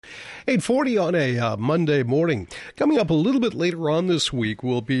8:40 on a Monday morning. Coming up a little bit later on this week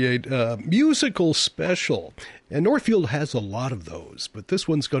will be a musical special. And Northfield has a lot of those, but this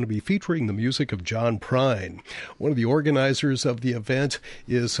one's going to be featuring the music of John Prine. One of the organizers of the event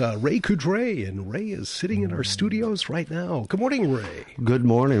is Ray Coudret, and Ray is sitting in our studios right now. Good morning, Ray. Good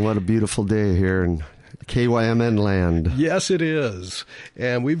morning. What a beautiful day here in KYMN land. Yes, it is.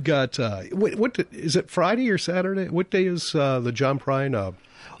 And we've got, what is it, Friday or Saturday? What day is the John Prine?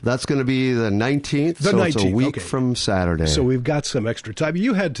 That's going to be the 19th, it's a week from Saturday. So we've got some extra time.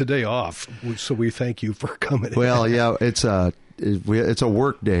 You had today off, so we thank you for coming. Well, yeah, it's a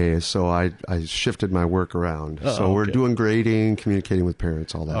work day, so I shifted my work around. We're doing grading, communicating with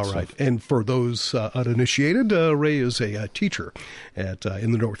parents, all that stuff. All right. And for those uninitiated, Ray is a teacher in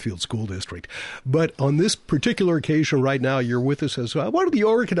the Northfield School District. But on this particular occasion right now, you're with us as one of the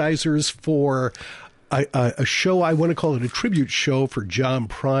organizers for a show. I want to call it a tribute show for John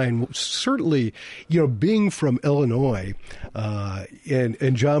Prine. Certainly, being from Illinois,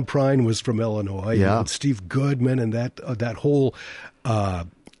 and John Prine was from Illinois, and Steve Goodman, and that whole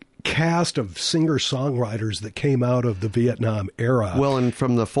cast of singer-songwriters that came out of the Vietnam era. Well, and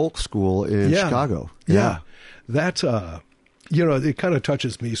from the folk school in Chicago. Yeah. That, it kind of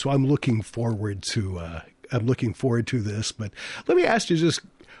touches me, so I'm looking forward to this. But let me ask you just,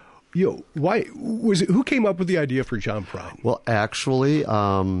 who came up with the idea for John Prine? Well, actually,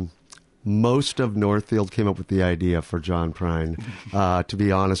 most of Northfield came up with the idea for John Prine, to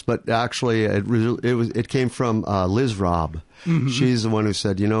be honest. But actually, it came from Liz Robb. Mm-hmm. She's the one who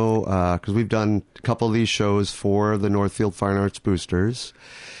said, because we've done a couple of these shows for the Northfield Fine Arts Boosters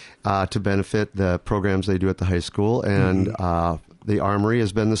to benefit the programs they do at the high school, and the Armory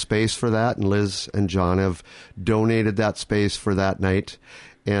has been the space for that, and Liz and John have donated that space for that night.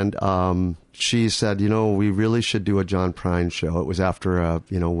 And she said, we really should do a John Prine show. It was after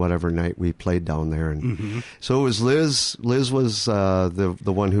whatever night we played down there, and so it was Liz. Liz was the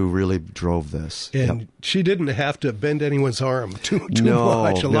one who really drove this, and she didn't have to bend anyone's arm too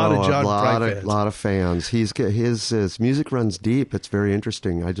much. A lot of John Prine fans. A lot of fans. His music runs deep. It's very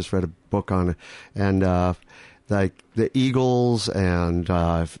interesting. I just read a book on it, and like the Eagles and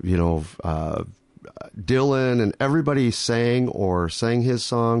Dylan and everybody sang his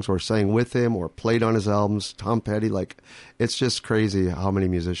songs or sang with him or played on his albums. Tom Petty, it's just crazy how many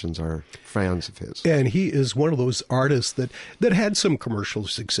musicians are fans of his. And he is one of those artists that had some commercial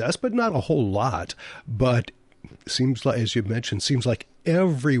success, but not a whole lot. But seems like, as you mentioned,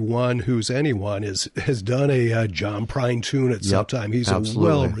 everyone who's anyone has done a John Prine tune at some time. He's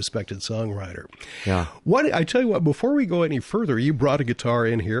absolutely a well-respected songwriter. Yeah. I tell you what, before we go any further, you brought a guitar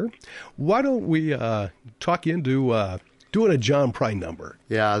in here. Why don't we talk you into doing a John Prine number?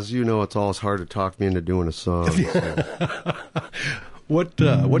 Yeah, as you know, it's always hard to talk me into doing a song. So. What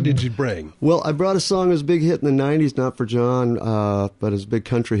did you bring? Well, I brought a song that was a big hit in the 90s, not for John, but it's a big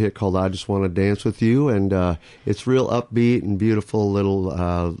country hit called I Just Want to Dance With You, and it's real upbeat and beautiful little,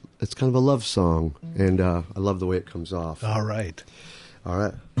 it's kind of a love song, and I love the way it comes off. All right.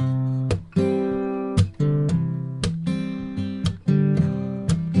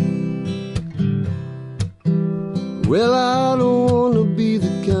 Well, I don't want to be the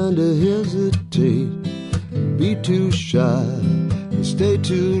kind to hesitate, be too shy, stay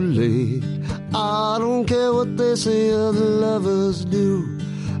too late. I don't care what they say other lovers do.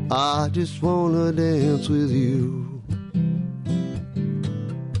 I just wanna dance with you.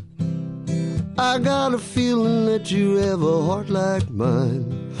 I got a feeling that you have a heart like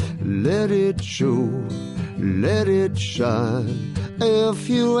mine. Let it show, let it shine. If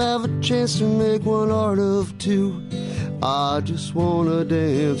you have a chance to make one out of two, I just wanna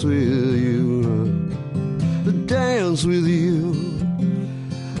dance with you. Dance with you.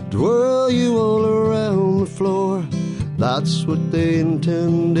 Twirl you all around the floor. That's what they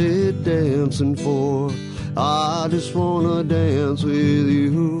intended dancing for. I just wanna dance with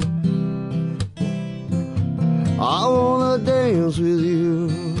you. I wanna dance with you.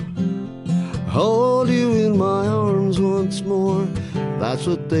 Hold you in my arms once more. That's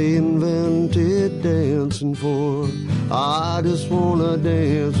what they invented dancing for. I just wanna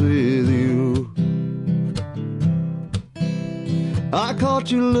dance with you. I caught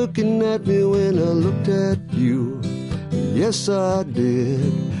you looking at me when I looked at you. Yes, I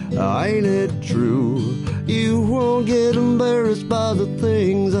did. Ain't it true? You won't get embarrassed by the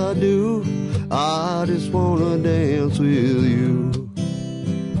things I do. I just wanna dance with you.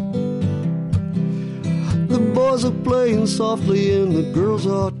 The boys are playing softly and the girls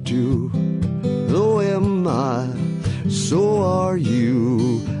are too. So am I, so are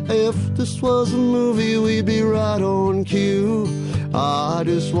you. If this was a movie, we'd be right on cue. I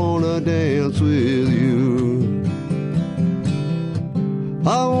just wanna dance with you.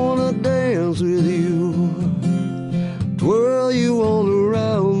 I wanna dance with you. Twirl you all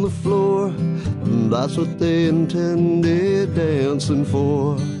around the floor. That's what they intended dancing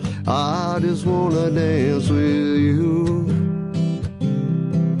for. I just wanna dance with you.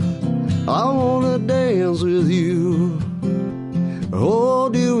 I wanna dance with you.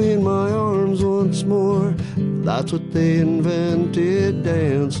 Hold you in my arms once more. That's what they invented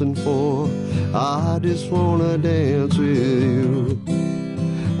dancing for. I just wanna dance with you.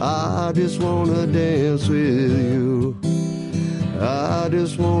 I just wanna dance with you. I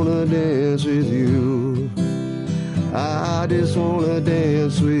just wanna dance with you. I just wanna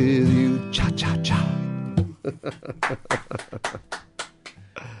dance with you. Cha-cha-cha.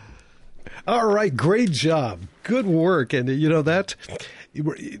 All right, great job. Good work. And, you know, that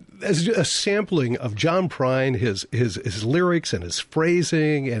as a sampling of John Prine, his lyrics and his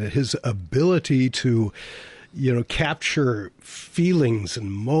phrasing and his ability to, you know, capture feelings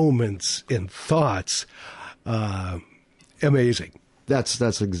and moments and thoughts. Amazing.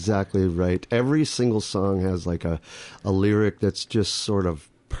 That's exactly right. Every single song has like a lyric that's just sort of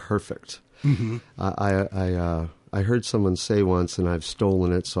perfect. Mm-hmm. I heard someone say once, and I've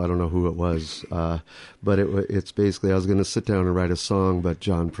stolen it, so I don't know who it was, but it's basically, I was going to sit down and write a song, but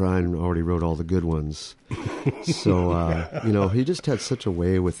John Prine already wrote all the good ones. So, you know, he just had such a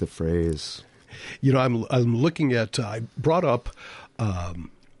way with the phrase. You know, I'm looking at, I brought up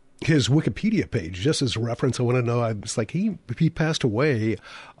his Wikipedia page just as a reference. I want to know, I was like, he passed away.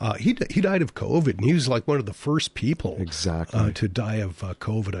 He died of COVID, and he was like one of the first people to die of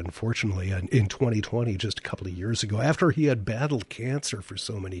COVID, unfortunately, in 2020, just a couple of years ago, after he had battled cancer for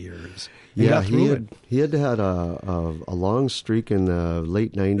so many years. He had a long streak in the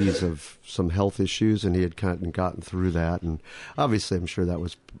late 90s of some health issues, and he had gotten through that. And obviously, I'm sure that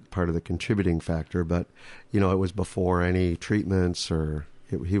was part of the contributing factor, but, you know, it was before any treatments or...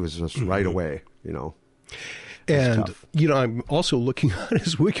 He was just right away, you know. And, you know, I'm also looking on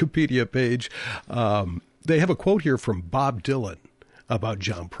his Wikipedia page. They have a quote here from Bob Dylan about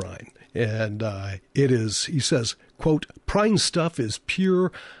John Prine. And he says, quote, "Prine's stuff is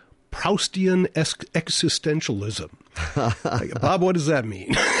pure Proustian existentialism." Bob, what does that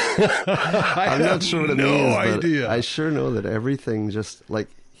mean? I'm not sure what it means. No idea. I sure know that everything just, like,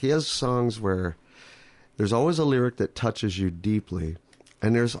 he has songs where there's always a lyric that touches you deeply.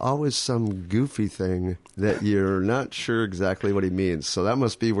 And there's always some goofy thing that you're not sure exactly what he means. So that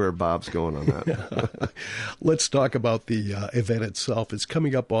must be where Bob's going on that. Let's talk about the event itself. It's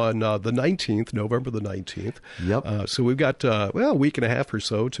coming up on the 19th, November the 19th. Yep. So we've got, a week and a half or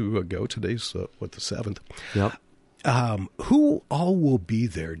so to go. Today's, the 7th. Yep. Who all will be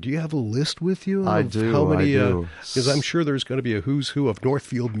there? Do you have a list with you? I do. How many? I do. Because I'm sure there's going to be a who's who of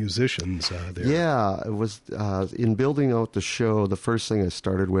Northfield musicians there. Yeah, it was in building out the show. The first thing I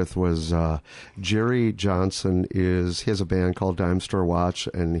started with was Jerry Johnson. He has a band called Dime Store Watch,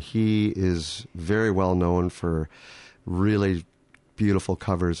 and he is very well known for really beautiful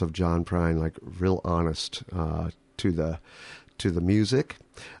covers of John Prine, like real honest to the music.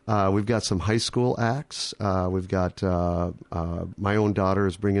 We've got some high school acts. We've got my own daughter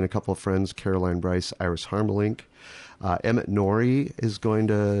is bringing a couple of friends, Caroline Bryce, Iris Harmelink. Emmett Norrie is going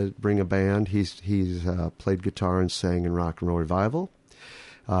to bring a band. He's played guitar and sang in Rock and Roll Revival.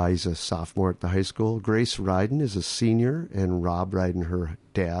 He's a sophomore at the high school. Grace Ryden is a senior, and Rob Ryden, her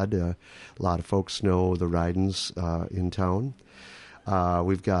dad. A lot of folks know the Rydens in town.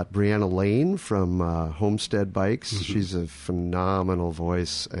 We've got Brianna Lane from Homestead Bikes. Mm-hmm. She's a phenomenal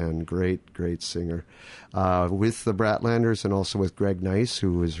voice and great singer. With the Bratlanders and also with Greg Nice,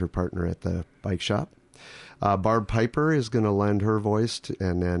 who is her partner at the bike shop. Barb Piper is going to lend her voice,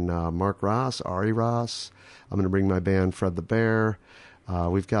 and then Mark Ross, Ari Ross. I'm going to bring my band, Fred the Bear.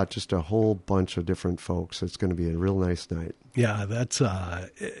 We've got just a whole bunch of different folks. It's going to be a real nice night. Yeah, that's. I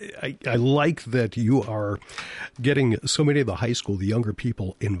like that you are getting so many of the high school, the younger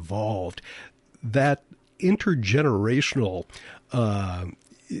people involved. That intergenerational,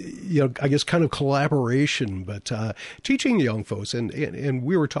 I guess kind of collaboration, but teaching young folks. And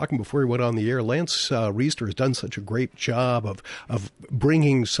we were talking before we went on the air. Lance Reister has done such a great job of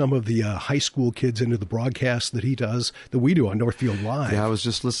bringing some of the high school kids into the broadcast that we do on Northfield Live. Yeah, I was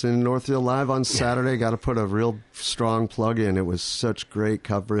just listening to Northfield Live on Saturday. Got to put a real strong plug in. It was such great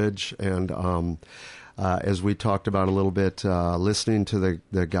coverage, and as we talked about a little bit, listening to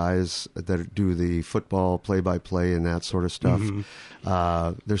the guys that do the football play-by-play and that sort of stuff.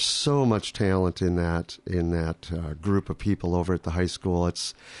 Mm-hmm. There's so much talent in that group of people over at the high school.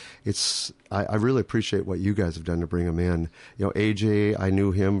 I really appreciate what you guys have done to bring them in. AJ, I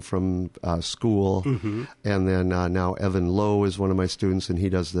knew him from school, mm-hmm. and then now Evan Lowe is one of my students, and he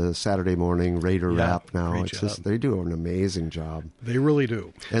does the Saturday morning Raider rap now. They do an amazing job. They really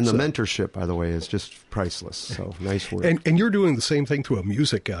do. And the mentorship, by the way, is just priceless. So nice work. And you're doing the same thing through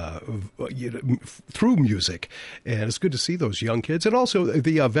through music, and it's good to see those young kids, and also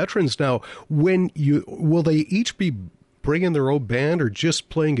the veterans now. Will they each be bringing their own band or just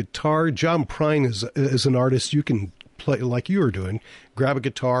playing guitar? John Prine is an artist you can play like you are doing, grab a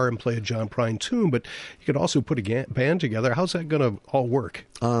guitar and play a John Prine tune, but you could also put a band together. How's that going to all work?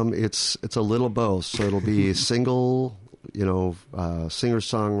 It's a little both. So it'll be single,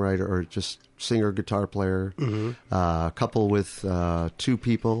 singer-songwriter or just singer guitar player, mm-hmm. Couple with 2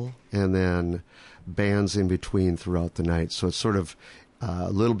 people, and then bands in between throughout the night. So it's sort of a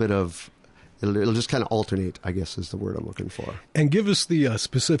little bit of It'll just kind of alternate, I guess, is the word I'm looking for. And give us the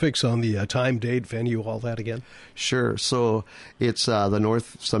specifics on the time, date, venue, all that again. Sure. So it's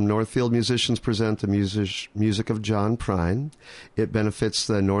some Northfield musicians present the music of John Prine. It benefits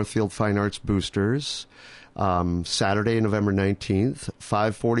the Northfield Fine Arts Boosters. Saturday, November 19th,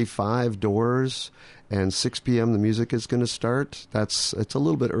 5:45 doors, and 6 p.m. the music is going to start. It's a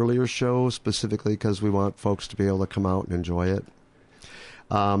little bit earlier show, specifically because we want folks to be able to come out and enjoy it.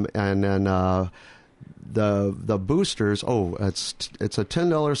 And then the boosters. It's a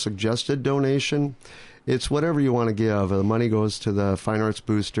 $10 suggested donation. It's whatever you want to give. The money goes to the Fine Arts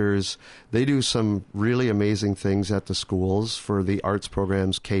Boosters. They do some really amazing things at the schools for the arts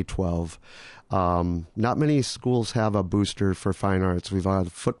programs K-12. Not many schools have a booster for fine arts. We've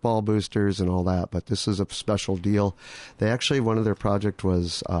had football boosters and all that, but this is a special deal. One of their project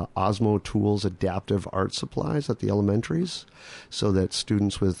was Osmo Tools adaptive art supplies at the elementaries, so that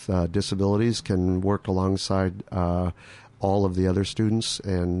students with disabilities can work alongside all of the other students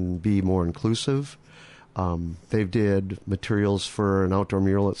and be more inclusive. They did materials for an outdoor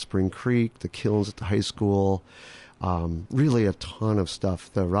mural at Spring Creek, the kilns at the high school. Really a ton of stuff.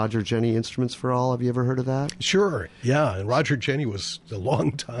 The Roger Jenny Instruments for All, have you ever heard of that? Sure, yeah. And Roger Jenny was a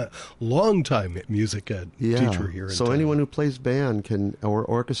long time music teacher here in town. Anyone who plays band or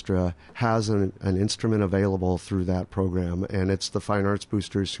orchestra has an instrument available through that program, and it's the Fine Arts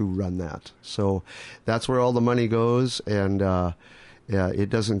Boosters who run that. So that's where all the money goes, and it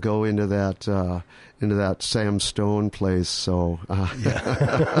doesn't go into that Sam Stone place. So,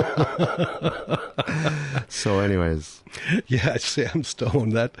 so anyways, yeah, Sam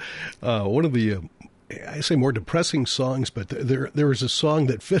Stone. That one of the I say more depressing songs, but there was a song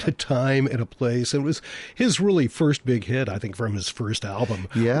that fit a time and a place, and it was his really first big hit, I think, from his first album.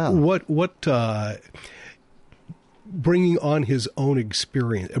 Yeah. What bringing on his own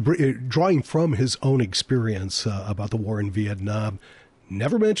experience, drawing from his own experience about the war in Vietnam.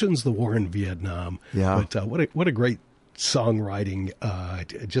 Never mentions the war in Vietnam. Yeah. But what a great songwriting,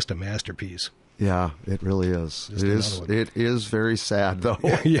 just a masterpiece. Yeah, it really is. It is very sad, though.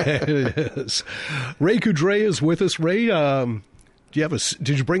 Yeah, it is. Ray Coudret is with us. Ray,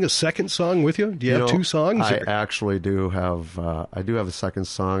 did you bring a second song with you? Do you have 2 songs? I actually do have. I do have a second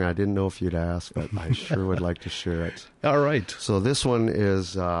song. I didn't know if you'd ask, but I sure would like to share it. All right. So this one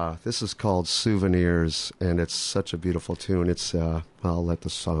is. This is called "Souvenirs," and it's such a beautiful tune. It's. I'll let the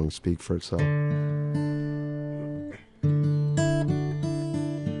song speak for itself.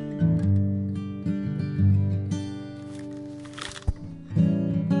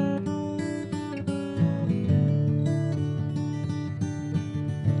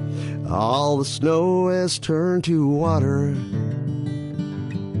 All the snow has turned to water.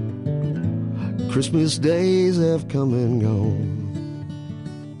 Christmas days have come and gone.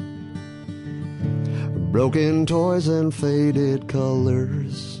 Broken toys and faded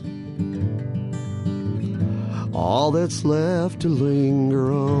colors. All that's left to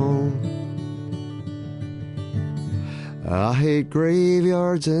linger on. I hate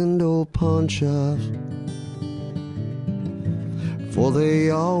graveyards and old pawn shops, for they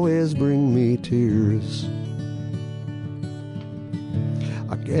always bring me tears.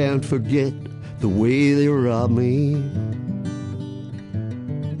 I can't forget the way they robbed me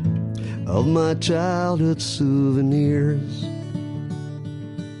of my childhood souvenirs.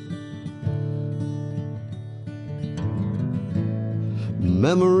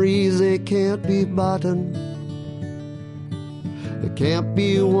 Memories, they can't be bought. They can't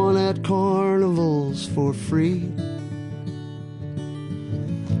be won at carnivals for free.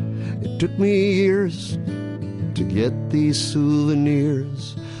 took me years to get these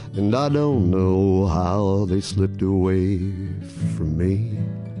souvenirs, and I don't know how they slipped away from me.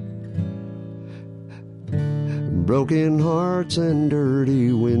 Broken hearts and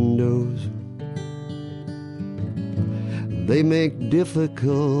dirty windows, they make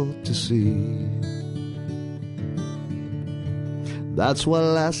difficult to see. That's why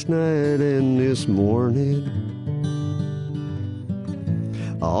last night and this morning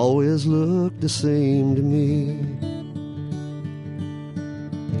always look the same to me.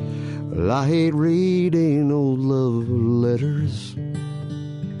 Well, I hate reading old love letters.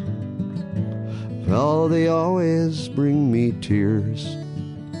 Oh, they always bring me tears.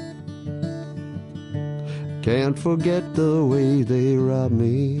 Can't forget the way they robbed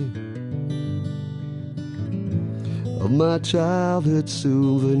me of my childhood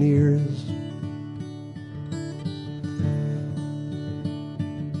souvenirs.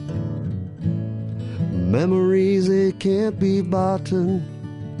 Memories, they can't be bought.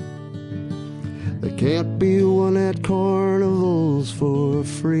 They can't be won at carnivals for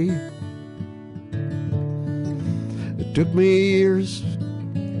free. It took me years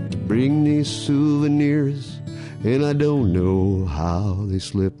to bring these souvenirs, and I don't know how they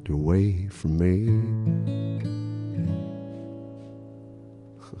slipped away from me.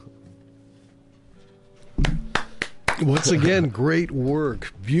 Once again, great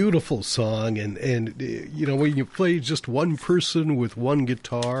work, beautiful song, and you know, when you play just one person with one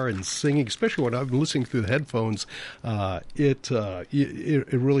guitar and singing, especially when I'm listening through the headphones, it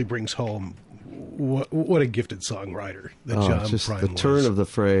really brings home what a gifted songwriter that John Prine was. The turn of the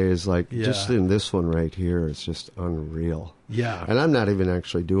phrase, just in this one right here, is just unreal. Yeah, and I'm not even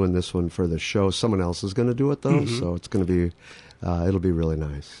actually doing this one for the show. Someone else is going to do it though, so it's going to be. It'll be really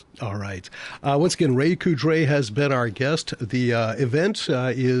nice. All right. Once again, Ray Coudret has been our guest. The event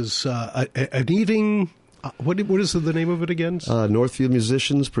is an evening. What is the name of it again? Northfield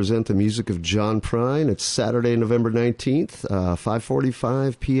Musicians present the music of John Prine. It's Saturday, November 19th,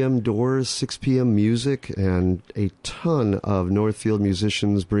 5:45 p.m. doors, 6 p.m. music, and a ton of Northfield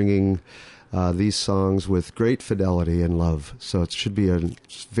musicians bringing these songs with great fidelity and love. So it should be a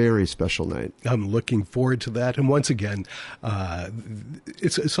very special night. I'm looking forward to that. And once again,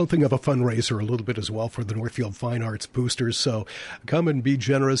 it's something of a fundraiser a little bit as well for the Northfield Fine Arts Boosters. So come and be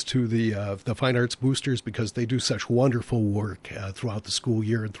generous to the Fine Arts Boosters, because they do such wonderful work throughout the school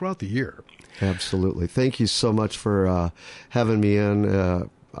year and throughout the year. Absolutely. Thank you so much for having me in.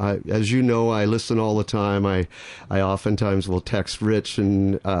 As you know, I listen all the time. I oftentimes will text Rich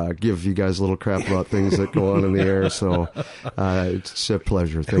and give you guys a little crap about things that go on in the air. So it's a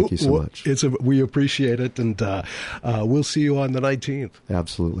pleasure. Thank you so much. We appreciate it, and we'll see you on the 19th.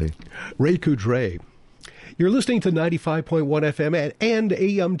 Absolutely. Ray Coudret. You're listening to 95.1 FM and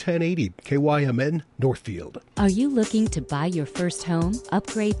AM 1080, KYMN, Northfield. Are you looking to buy your first home,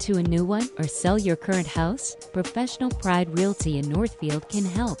 upgrade to a new one, or sell your current house? Professional Pride Realty in Northfield can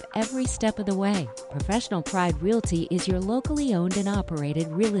help every step of the way. Professional Pride Realty is your locally owned and operated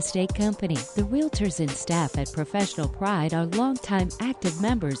real estate company. The realtors and staff at Professional Pride are longtime active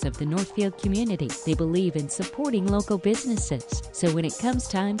members of the Northfield community. They believe in supporting local businesses. So when it comes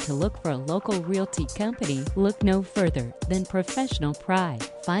time to look for a local realty company, look no further than Professional Pride.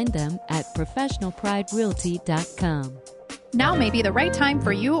 Find them at professionalpriderealty.com. Now may be the right time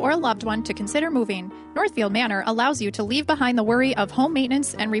for you or a loved one to consider moving. Northfield Manor allows you to leave behind the worry of home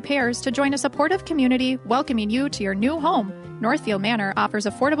maintenance and repairs to join a supportive community welcoming you to your new home. Northfield Manor offers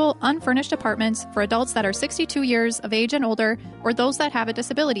affordable, unfurnished apartments for adults that are 62 years of age and older, or those that have a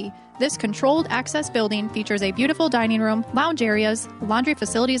disability. This controlled access building features a beautiful dining room, lounge areas, laundry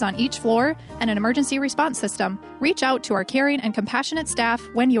facilities on each floor, and an emergency response system. Reach out to our caring and compassionate staff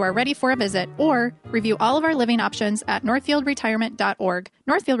when you are ready for a visit, or review all of our living options at northfieldretirement.org.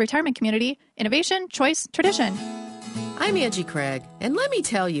 Northfield Retirement Community, innovation, choice, tradition. I'm Angie Craig, and let me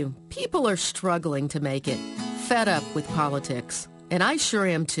tell you, people are struggling to make it, fed up with politics, and I sure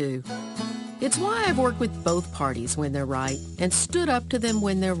am too. It's why I've worked with both parties when they're right and stood up to them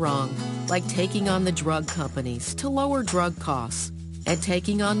when they're wrong, like taking on the drug companies to lower drug costs and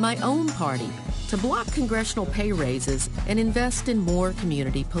taking on my own party to block congressional pay raises and invest in more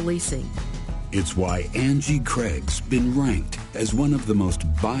community policing. It's why Angie Craig's been ranked as one of the most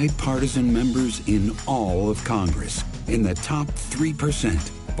bipartisan members in all of Congress, in the top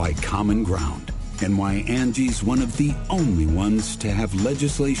 3% by Common Ground, and why Angie's one of the only ones to have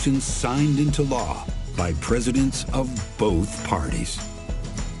legislation signed into law by presidents of both parties.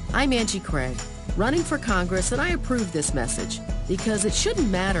 I'm Angie Craig, running for Congress, and I approve this message because it shouldn't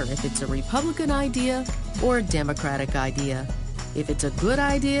matter if it's a Republican idea or a Democratic idea. If it's a good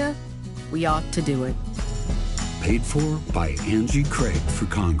idea, We ought to do it. Paid for by Angie Craig for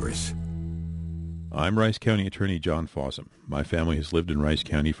Congress. I'm Rice County Attorney John Fossum. My family has lived in Rice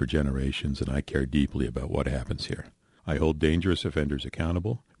County for generations, and I care deeply about what happens here. I hold dangerous offenders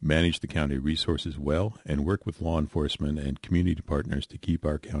accountable, manage the county resources well, and work with law enforcement and community partners to keep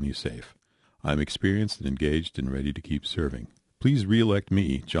our county safe. I'm experienced and engaged and ready to keep serving. Please re-elect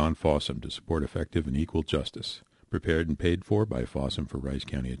me, John Fossum, to support effective and equal justice. Prepared and paid for by Fossum for Rice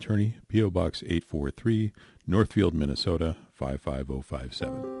County Attorney, P.O. Box 843, Northfield, Minnesota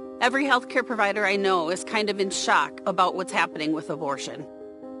 55057. Every healthcare provider I know is kind of in shock about what's happening with abortion.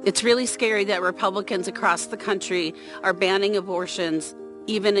 It's really scary that Republicans across the country are banning abortions,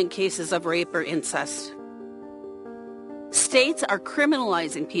 even in cases of rape or incest. States are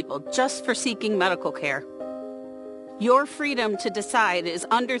criminalizing people just for seeking medical care. Your freedom to decide is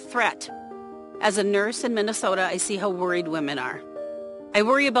under threat. As a nurse in Minnesota, I see how worried women are. I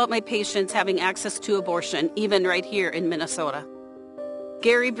worry about my patients having access to abortion, even right here in Minnesota.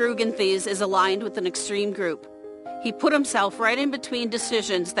 Gary Brugenthes is aligned with an extreme group. He put himself right in between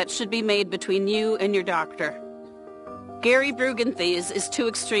decisions that should be made between you and your doctor. Gary Brugenthes is too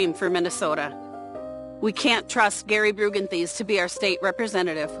extreme for Minnesota. We can't trust Gary Brugenthes to be our state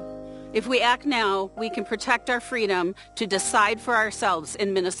representative. If we act now, we can protect our freedom to decide for ourselves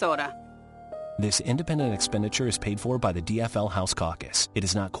in Minnesota. This independent expenditure is paid for by the DFL House Caucus. It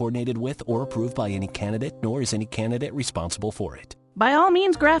is not coordinated with or approved by any candidate, nor is any candidate responsible for it. By All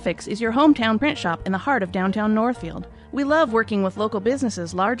Means Graphics is your hometown print shop in the heart of downtown Northfield. We love working with local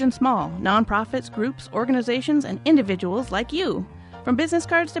businesses, large and small, nonprofits, groups, organizations, and individuals like you. From business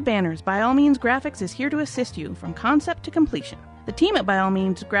cards to banners, By All Means Graphics is here to assist you from concept to completion. The team at By All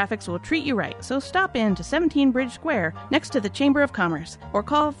Means Graphics will treat you right, so stop in to 17 Bridge Square next to the Chamber of Commerce or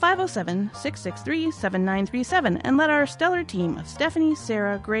call 507-663-7937 and let our stellar team of Stephanie,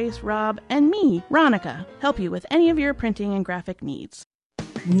 Sarah, Grace, Rob, and me, Ronica, help you with any of your printing and graphic needs.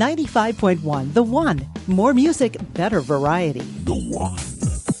 95.1 The One. More music, better variety. The One.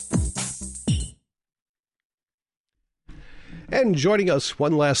 And joining us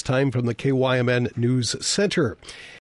one last time from the KYMN News Center,